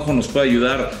mejor Juanjo nos puede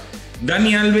ayudar.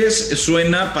 Dani Alves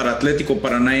suena para Atlético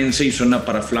Paranaense y suena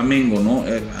para Flamengo, ¿no?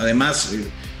 Además,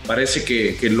 parece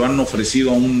que lo han ofrecido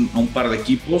a un par de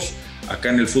equipos acá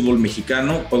en el fútbol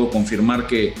mexicano. Puedo confirmar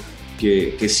que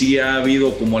sí ha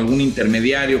habido como algún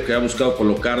intermediario que ha buscado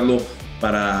colocarlo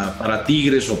para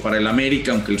Tigres o para el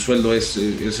América, aunque el sueldo es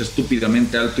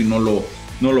estúpidamente alto y no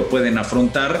lo pueden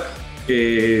afrontar.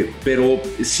 Pero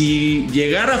si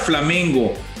llegara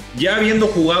Flamengo, ya habiendo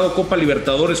jugado Copa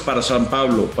Libertadores para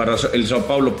el Sao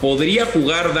Paulo, ¿podría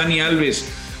jugar Dani Alves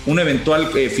una eventual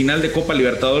final de Copa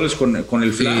Libertadores con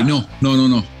el Fla? No.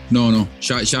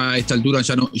 Ya a esta altura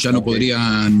ya no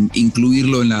podrían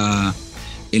incluirlo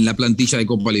en la plantilla de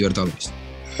Copa Libertadores.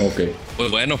 Ok.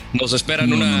 Pues bueno, nos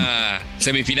esperan una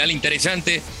semifinal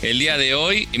interesante el día de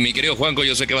hoy. Y mi querido Juanjo,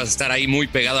 yo sé que vas a estar ahí muy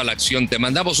pegado a la acción. Te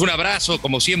mandamos un abrazo,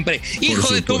 como siempre.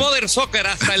 Hijo de tu Mother Soccer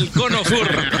hasta el Cono Sur.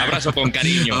 Abrazo con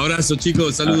cariño. Abrazo,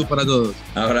 chicos. Saludos para todos.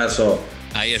 Abrazo.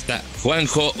 Ahí está,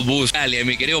 Juanjo Buscalia,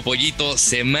 mi querido Pollito,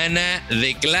 semana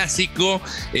de clásico.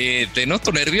 Te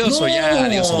noto nervioso ya,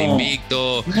 adiós el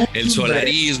invicto, el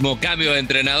solarismo, cambio de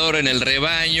entrenador en el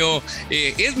rebaño.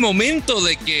 Es momento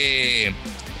de que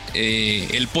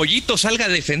el Pollito salga a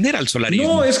defender al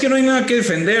solarismo. No, es que no hay nada que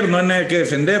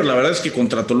defender, La verdad es que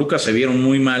contra Toluca se vieron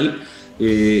muy mal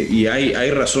y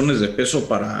hay razones de peso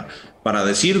para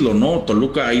decirlo, ¿no?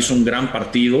 Toluca hizo un gran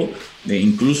partido,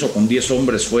 incluso con 10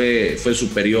 hombres fue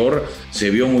superior, se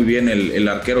vio muy bien el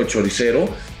arquero choricero,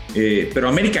 pero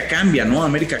América cambia, ¿no?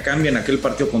 América cambia en aquel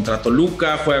partido contra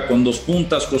Toluca, juega con 2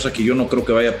 puntas, cosa que yo no creo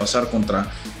que vaya a pasar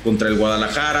contra el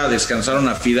Guadalajara. Descansaron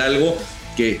a Fidalgo,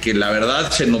 que la verdad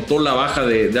se notó la baja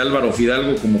de Álvaro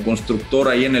Fidalgo como constructor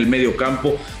ahí en el medio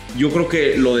campo. Yo creo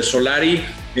que lo de Solari,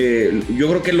 yo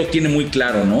creo que él lo tiene muy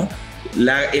claro, ¿no?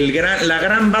 La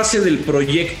gran base del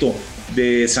proyecto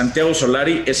de Santiago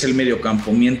Solari es el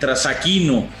mediocampo. Mientras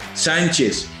Aquino,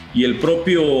 Sánchez y el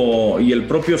propio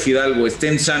Fidalgo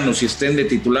estén sanos y estén de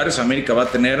titulares, América va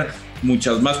a tener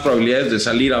muchas más probabilidades de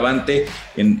salir avante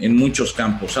en muchos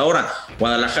campos. Ahora,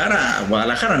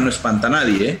 Guadalajara no espanta a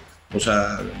nadie, ¿eh? O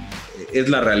sea, es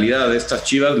la realidad de estas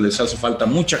Chivas. Les hace falta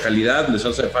mucha calidad, les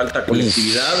hace falta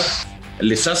colectividad,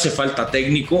 les hace falta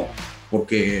técnico,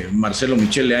 porque Marcelo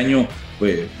Michel Leaño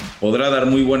pues, podrá dar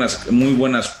muy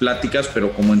buenas pláticas,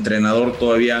 pero como entrenador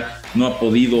todavía no ha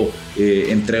podido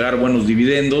entregar buenos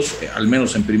dividendos, al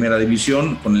menos en primera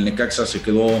división. Con el Necaxa se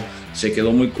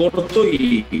quedó muy corto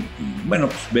y bueno,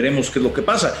 pues veremos qué es lo que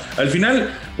pasa. Al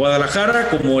final, Guadalajara,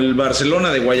 como el Barcelona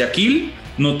de Guayaquil,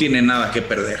 no tiene nada que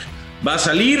perder. Va a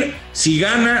salir, si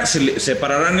gana se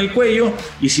pararán el cuello,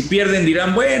 y si pierden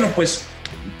dirán, bueno, pues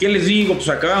 ¿qué les digo? Pues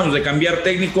acabamos de cambiar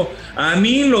técnico. A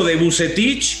mí lo de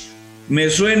Vucetich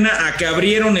me suena a que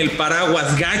abrieron el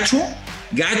paraguas gacho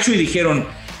y dijeron,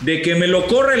 de que me lo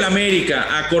corre el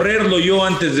América a correrlo yo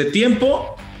antes de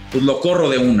tiempo, pues lo corro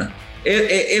de una.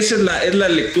 Esa es la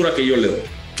lectura que yo le doy.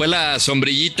 Fue la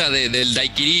sombrillita del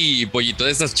daiquiri, Pollito,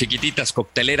 de estas chiquititas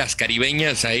cocteleras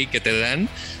caribeñas ahí que te dan.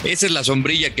 Esa es la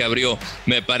sombrilla que abrió,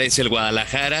 me parece, el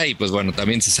Guadalajara. Y pues bueno,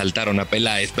 también se saltaron a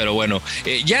Peláez. Pero bueno,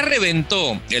 ya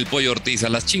reventó el Pollo Ortiz a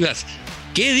las Chivas.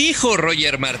 ¿Qué dijo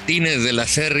Roger Martínez del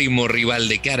acérrimo rival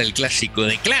de cara al clásico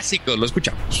de clásicos? Lo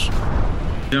escuchamos.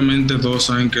 Obviamente todos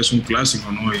saben que es un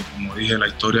clásico, ¿no? Y como dije, la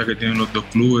historia que tienen los dos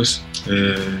clubes,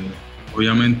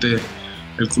 obviamente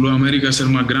el Club América es el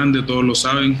más grande, todos lo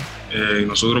saben.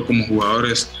 Nosotros como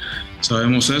jugadores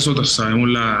sabemos eso, sabemos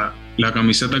la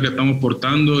camiseta que estamos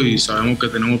portando y sabemos que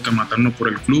tenemos que matarnos por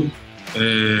el club.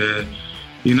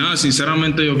 Y nada,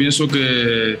 sinceramente yo pienso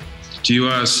que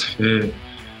Chivas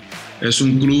es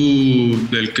un club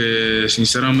del que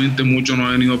sinceramente mucho nos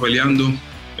ha venido peleando.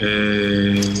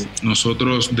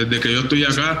 Nosotros, desde que yo estoy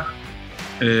acá,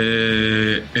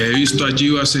 he visto a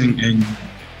Chivas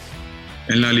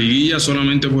en la liguilla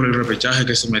solamente por el repechaje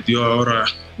que se metió ahora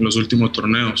en los últimos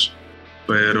torneos.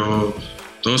 Pero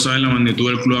todos saben la magnitud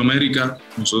del Club América.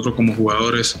 Nosotros como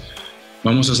jugadores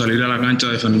vamos a salir a la cancha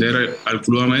a defender al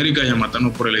Club América y a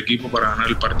matarnos por el equipo para ganar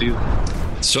el partido.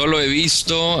 Solo he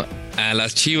visto a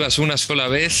las Chivas una sola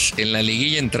vez en la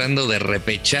liguilla entrando de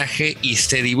repechaje y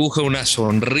se dibuja una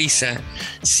sonrisa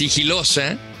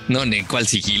sigilosa. No, ni cuál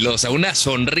sigilosa, una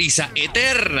sonrisa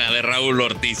eterna de Raúl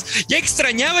Ortiz. Ya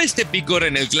extrañaba este picor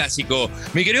en el clásico.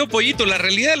 Mi querido Pollito, la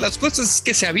realidad de las cosas es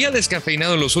que se había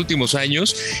descafeinado en los últimos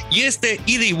años y este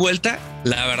ida y vuelta,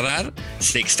 la verdad,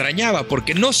 se extrañaba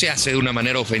porque no se hace de una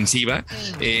manera ofensiva.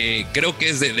 Creo que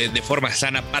es de forma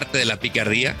sana, parte de la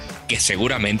picardía, que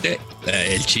seguramente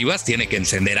el Chivas tiene que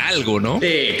encender algo, ¿no?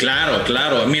 Sí, claro.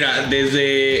 Mira,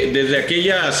 desde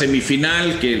aquella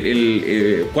semifinal,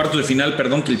 el cuarto de final,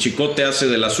 perdón, que el Chicote hace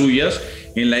de las suyas,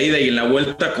 en la ida y en la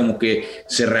vuelta como que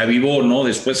se reavivó, ¿no?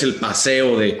 Después el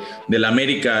paseo del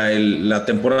América la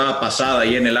temporada pasada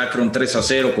ahí en el Akron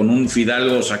 3-0 con un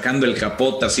Fidalgo sacando el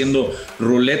capote, haciendo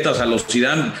ruletas a los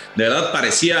Zidane, de verdad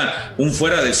parecía un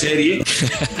fuera de serie.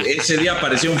 Ese día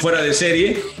parecía un fuera de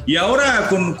serie, y ahora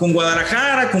con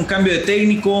Guadalajara, con cambio de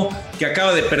técnico, que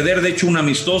acaba de perder de hecho un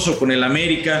amistoso con el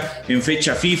América en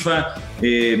fecha FIFA,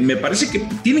 me parece que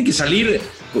tienen que salir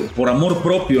por amor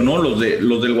propio, ¿no? Los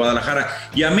del Guadalajara.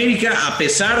 Y América, a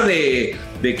pesar de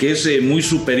que es muy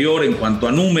superior en cuanto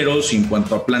a números y en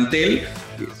cuanto a plantel,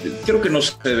 creo que no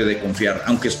se debe de confiar,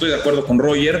 aunque estoy de acuerdo con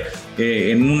Roger,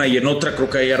 en una y en otra. Creo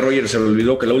que ahí a Roger se le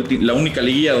olvidó que la única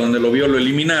liguilla donde lo vio lo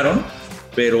eliminaron,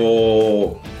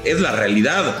 pero es la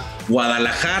realidad.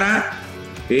 Guadalajara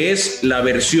es la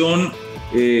versión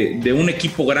de un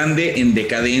equipo grande en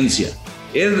decadencia.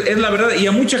 Es la verdad, y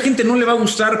a mucha gente no le va a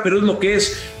gustar, pero es lo que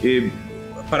es.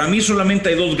 Para mí solamente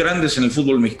hay dos grandes en el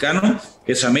fútbol mexicano,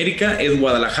 es América, es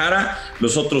Guadalajara.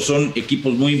 Los otros son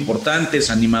equipos muy importantes,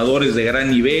 animadores de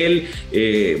gran nivel.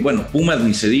 Bueno, Pumas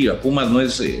ni se diga, Pumas no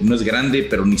es grande,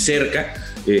 pero ni cerca,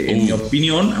 en mi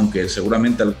opinión, aunque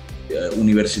seguramente al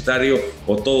Universitario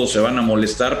o todos se van a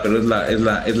molestar, pero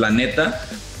es la neta,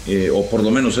 o por lo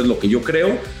menos es lo que yo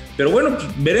creo. Pero bueno, pues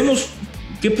veremos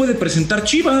qué puede presentar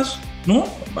Chivas, ¿no?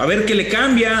 A ver qué le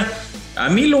cambia. A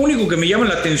mí lo único que me llama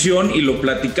la atención, y lo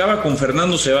platicaba con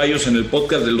Fernando Ceballos en el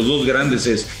podcast de los dos grandes,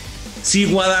 es si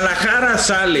Guadalajara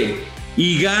sale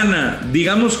y gana,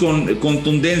 digamos con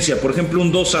contundencia, por ejemplo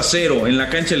un 2-0 en la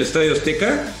cancha del Estadio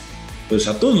Azteca, pues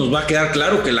a todos nos va a quedar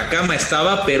claro que la cama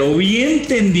estaba pero bien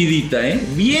tendidita,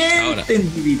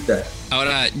 tendidita.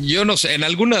 Ahora, yo no sé, en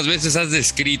algunas veces has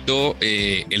descrito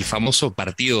el famoso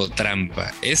partido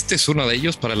trampa. ¿Este es uno de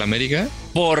ellos para el América?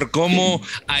 ¿Por cómo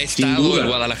ha estado el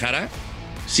Guadalajara?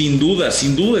 Sin duda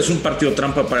es un partido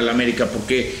trampa para el América,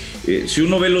 porque si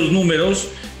uno ve los números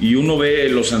y uno ve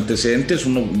los antecedentes,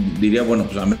 uno diría, bueno,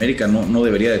 pues América no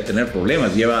debería de tener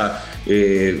problemas. Lleva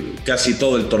casi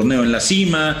todo el torneo en la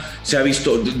cima, se ha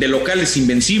visto, de local es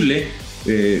invencible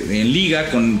en liga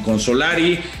con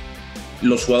Solari.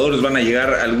 Los jugadores van a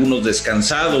llegar algunos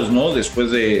descansados, ¿no?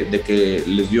 Después de que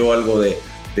les dio algo de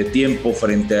tiempo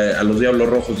frente a los Diablos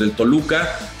Rojos del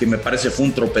Toluca, que me parece fue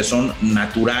un tropezón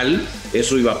natural.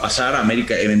 Eso iba a pasar,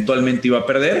 América eventualmente iba a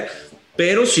perder,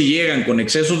 pero si llegan con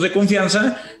excesos de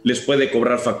confianza, les puede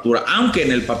cobrar factura. Aunque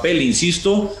en el papel,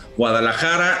 insisto,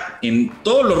 Guadalajara en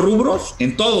todos los rubros,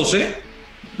 en todos,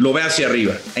 lo ve hacia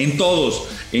arriba, en todos,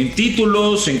 en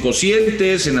títulos, en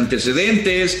cocientes, en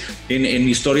antecedentes, en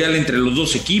historial entre los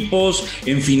dos equipos,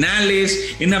 en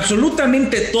finales, en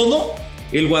absolutamente todo.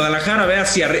 El Guadalajara ve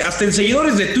hacia arriba, hasta en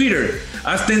seguidores de Twitter.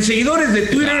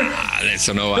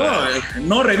 Eso no vale.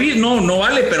 No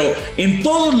vale, pero en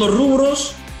todos los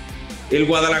rubros el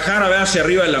Guadalajara ve hacia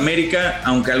arriba del América,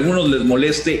 aunque a algunos les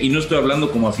moleste, y no estoy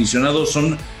hablando como aficionado,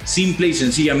 son simple y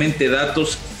sencillamente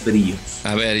datos fríos.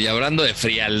 A ver, y hablando de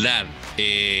frialdad,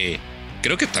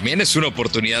 creo que también es una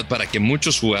oportunidad para que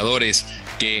muchos jugadores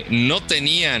que no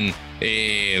tenían,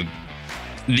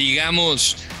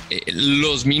 digamos,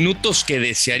 los minutos que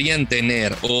desearían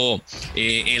tener o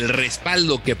el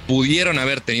respaldo que pudieron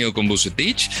haber tenido con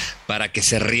Vucetich, para que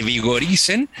se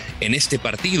revigoricen en este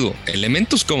partido.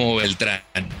 Elementos como Beltrán,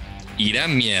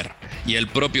 Irán Mier y el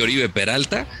propio Oribe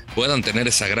Peralta puedan tener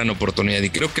esa gran oportunidad, y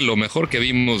creo que lo mejor que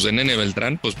vimos de Nene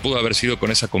Beltrán pues pudo haber sido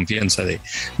con esa confianza de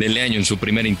Leaño en su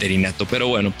primer interinato. Pero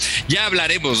bueno, ya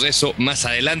hablaremos de eso más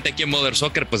adelante aquí en Mother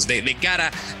Soccer, pues de cara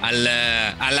a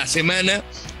la semana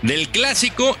del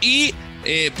clásico. Y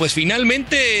pues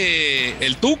finalmente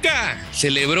el Tuca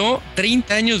celebró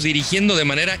 30 años dirigiendo de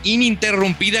manera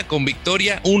ininterrumpida, con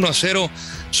victoria 1-0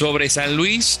 sobre San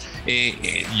Luis.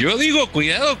 Yo digo,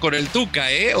 cuidado con el Tuca,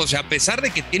 o sea, a pesar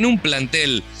de que tiene un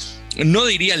plantel, no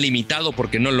diría limitado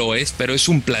porque no lo es, pero es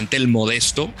un plantel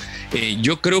modesto,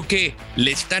 yo creo que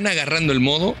le están agarrando el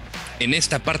modo. en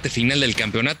esta parte final del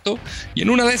campeonato, y en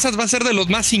una de esas va a ser de los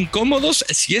más incómodos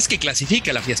si es que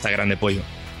clasifica la fiesta grande, Pollo.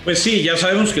 Pues sí, ya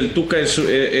sabemos que el Tuca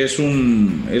es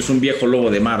un viejo lobo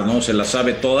de mar, ¿no? Se las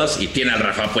sabe todas y tiene al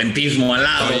rafapuentismo al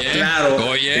lado,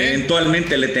 claro.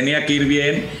 Eventualmente le tenía que ir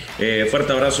bien.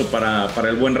 Fuerte abrazo para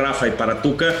el buen Rafa y para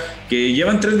Tuca, que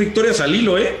llevan 3 victorias al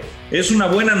hilo, Es una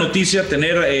buena noticia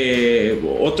tener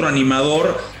otro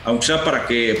animador, aunque sea para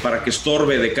que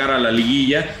estorbe de cara a la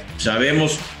liguilla.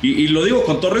 Sabemos, y lo digo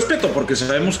con todo respeto, porque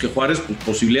sabemos que Juárez, pues,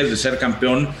 posibilidades de ser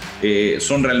campeón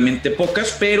son realmente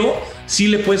pocas, pero sí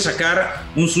le puede sacar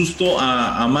un susto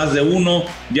a más de uno.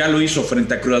 Ya lo hizo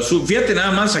frente a Cruz Azul. Fíjate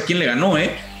nada más a quién le ganó,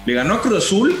 Le ganó a Cruz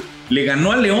Azul, le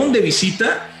ganó a León de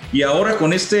visita, y ahora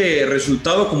con este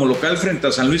resultado como local frente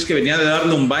a San Luis, que venía de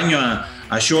darle un baño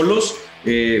a Xolos,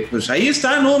 pues ahí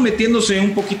está, ¿no? Metiéndose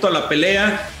un poquito a la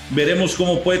pelea. Veremos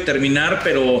cómo puede terminar,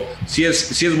 pero sí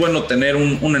es bueno tener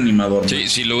un animador, ¿no? Sí,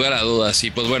 sin lugar a dudas.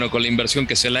 Y pues bueno, con la inversión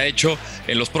que se le ha hecho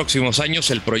en los próximos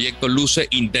años, el proyecto luce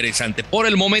interesante. Por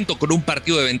el momento, con un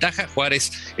partido de ventaja,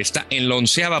 Juárez está en la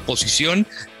 11ª posición,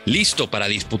 listo para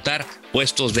disputar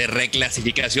puestos de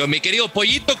reclasificación. Mi querido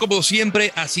Pollito, como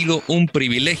siempre, ha sido un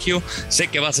privilegio. Sé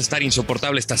que vas a estar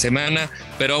insoportable esta semana,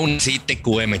 pero aún así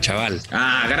TQM, chaval.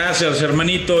 Gracias,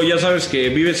 hermanito. Ya sabes que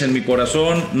vives en mi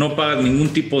corazón, no pagas ningún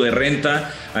tipo de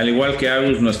renta, al igual que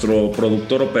Agus, nuestro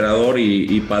productor, operador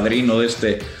y padrino de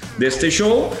este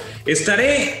show.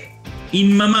 Estaré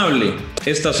inmamable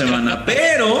esta semana,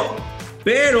 pero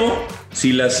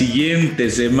si la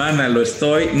siguiente semana lo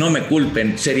estoy, no me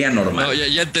culpen, sería normal. No,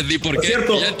 ya entendí por qué.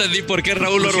 Ya entendí por qué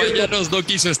Raúl Orbañanos no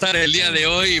quiso estar el día de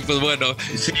hoy. Y pues bueno,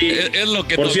 sí, es lo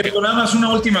que. Por cierto, nada más una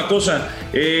última cosa.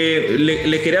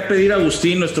 Le quería pedir a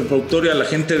Agustín, nuestro productor, y a la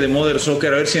gente de Mother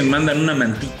Soccer, a ver si me mandan una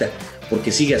mantita,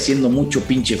 porque sigue haciendo mucho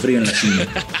pinche frío en la cima.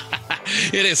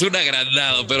 Eres un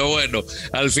agrandado, pero bueno,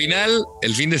 al final,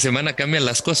 el fin de semana cambian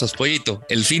las cosas, Pollito.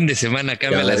 El fin de semana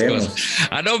cambian las cosas.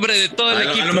 A nombre de todo el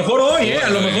equipo. A lo mejor hoy, a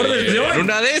lo mejor desde hoy. En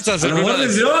una de esas,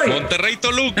 desde hoy.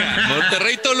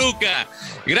 Monterrey-Toluca.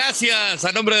 Gracias.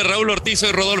 A nombre de Raúl Ortiz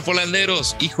y Rodolfo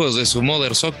Landeros, hijos de su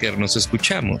Mother Soccer. Nos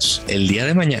escuchamos el día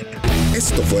de mañana.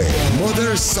 Esto fue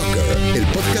Mother Soccer, el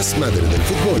podcast madre del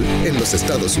fútbol en los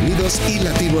Estados Unidos y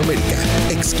Latinoamérica,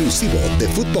 exclusivo de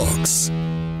Footbox.